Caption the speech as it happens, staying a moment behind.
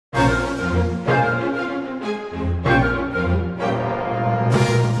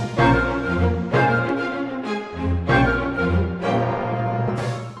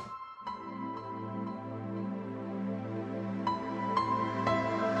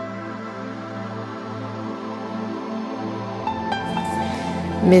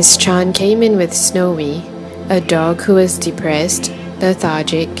Miss Chan came in with Snowy, a dog who was depressed,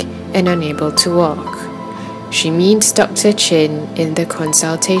 lethargic, and unable to walk. She meets Dr. Chin in the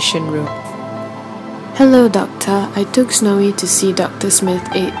consultation room. Hello, doctor. I took Snowy to see Dr. Smith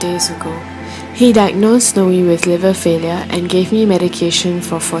 8 days ago. He diagnosed Snowy with liver failure and gave me medication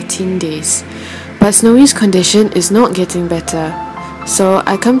for 14 days. But Snowy's condition is not getting better, so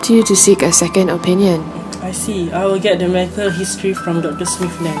I come to you to seek a second opinion. I see. I will get the medical history from Dr.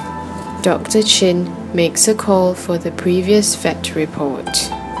 Smith then. Dr. Chin makes a call for the previous vet report.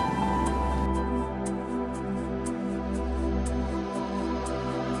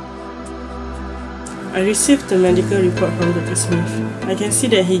 I received the medical report from Dr. Smith. I can see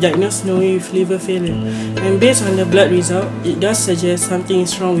that he diagnosed Snowy with liver failure, and based on the blood result, it does suggest something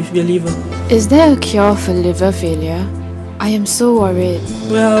is wrong with the liver. Is there a cure for liver failure? I am so worried.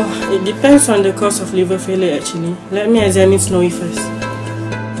 Well, it depends on the cause of liver failure actually. Let me examine Snowy first.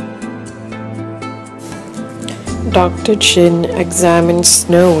 Dr. Chin examined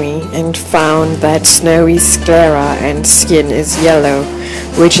Snowy and found that Snowy's sclera and skin is yellow,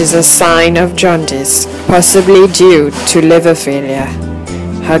 which is a sign of jaundice, possibly due to liver failure.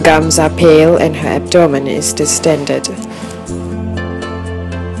 Her gums are pale and her abdomen is distended.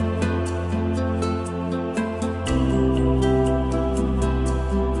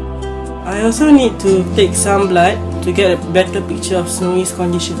 I also need to take some blood to get a better picture of Snowy's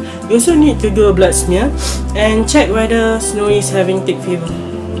condition. We also need to do a blood smear and check whether Snowy is having tick fever.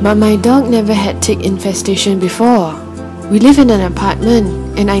 But my dog never had tick infestation before. We live in an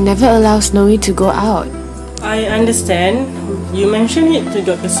apartment and I never allow Snowy to go out. I understand. You mentioned it to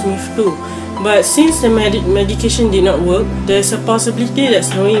Dr. Smith too. But since the medication did not work, there is a possibility that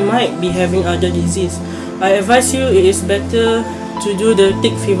Snowy might be having other disease. I advise you it is better to do the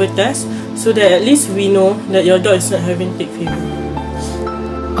tick fever test so that at least we know that your dog is not having tick fever.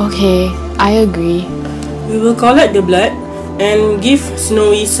 Okay, I agree. We will collect the blood and give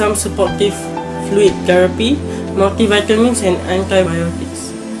Snowy some supportive fluid therapy, multivitamins and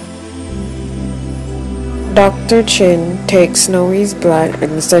antibiotics. Dr. Chin takes Snowy's blood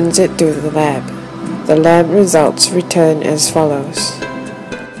and sends it to the lab. The lab results return as follows.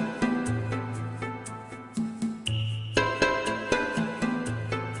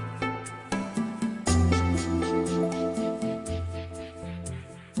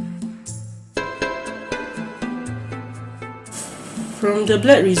 From the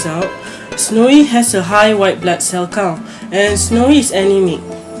blood result, Snowy has a high white blood cell count and Snowy is anemic.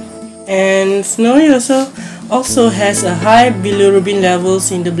 And Snowy also has a high bilirubin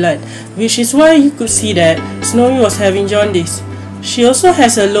levels in the blood, which is why you could see that Snowy was having jaundice. She also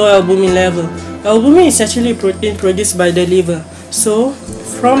has a low albumin level. Albumin is actually a protein produced by the liver. So,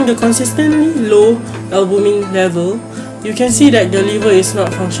 from the consistently low albumin level, you can see that the liver is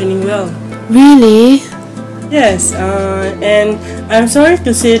not functioning well. Really? Yes, and I'm sorry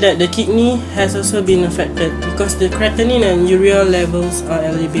to say that the kidney has also been affected because the creatinine and urea levels are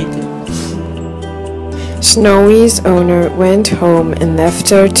elevated. Snowy's owner went home and left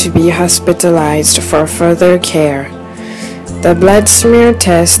her to be hospitalized for further care. The blood smear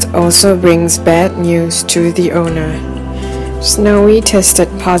test also brings bad news to the owner. Snowy tested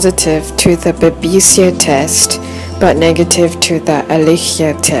positive to the Babesia test, but negative to the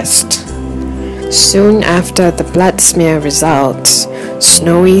Ehrlichia test. Soon after the blood smear results,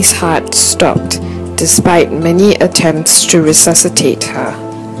 Snowy's heart stopped, despite many attempts to resuscitate her.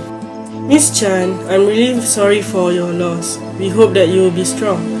 Miss Chan, I'm really sorry for your loss. We hope that you will be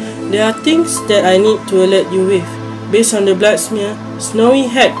strong. There are things that I need to alert you with. Based on the blood smear, Snowy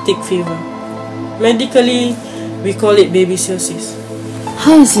had tick fever. Medically, we call it babesiosis.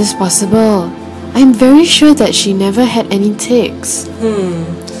 How is this possible? I'm very sure that she never had any ticks.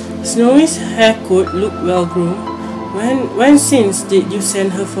 Snowy's hair coat looked well groomed. When since did you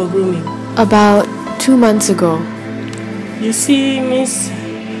send her for grooming? About 2 months ago. You see, Miss,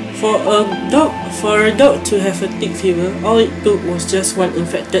 for a dog to have a tick fever, all it took was just one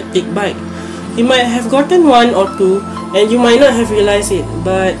infected tick bite. He might have gotten one or two, and you might not have realized it,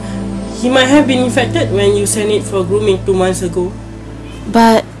 but he might have been infected when you sent it for grooming 2 months ago.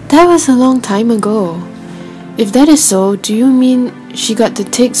 But that was a long time ago. If that is so, do you mean she got the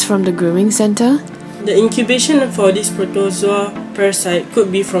ticks from the grooming center? The incubation for this protozoa parasite could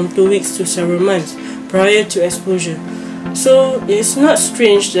be from 2 weeks to several months prior to exposure. So it's not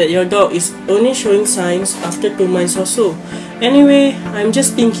strange that your dog is only showing signs after 2 months or so. Anyway, I'm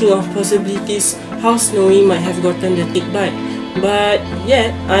just thinking of possibilities how Snowy might have gotten the tick bite. But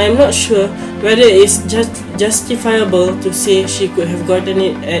yet, I am not sure whether it is justifiable to say she could have gotten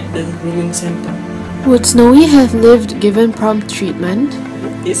it at the grooming center. Would Snowy have lived given prompt treatment?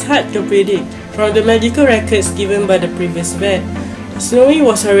 it's hard to predict. From the medical records given by the previous vet, Snowy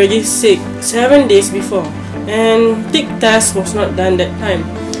was already sick 7 days before, and tick test was not done that time.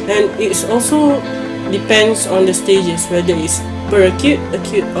 And it also depends on the stages, whether it's per-acute,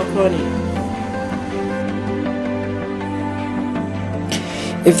 acute or chronic.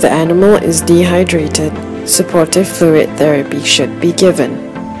 If the animal is dehydrated, supportive fluid therapy should be given.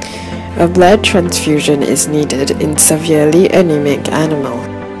 A blood transfusion is needed in severely anemic animals.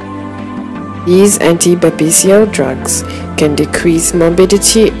 These anti-babesia drugs can decrease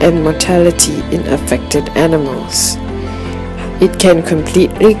morbidity and mortality in affected animals. It can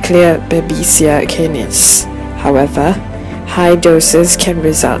completely clear Babesia canis. However, high doses can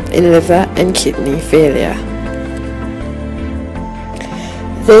result in liver and kidney failure.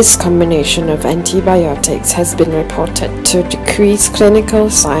 This combination of antibiotics has been reported to decrease clinical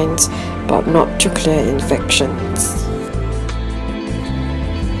signs but not to clear infections.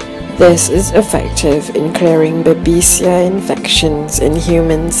 This is effective in clearing Babesia infections in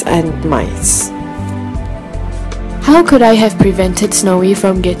humans and mice. How could I have prevented Snowy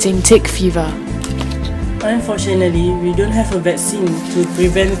from getting tick fever? Unfortunately, we don't have a vaccine to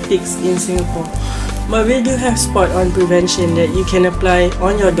prevent ticks in Singapore, but we do have spot-on prevention that you can apply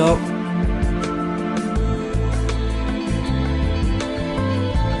on your dog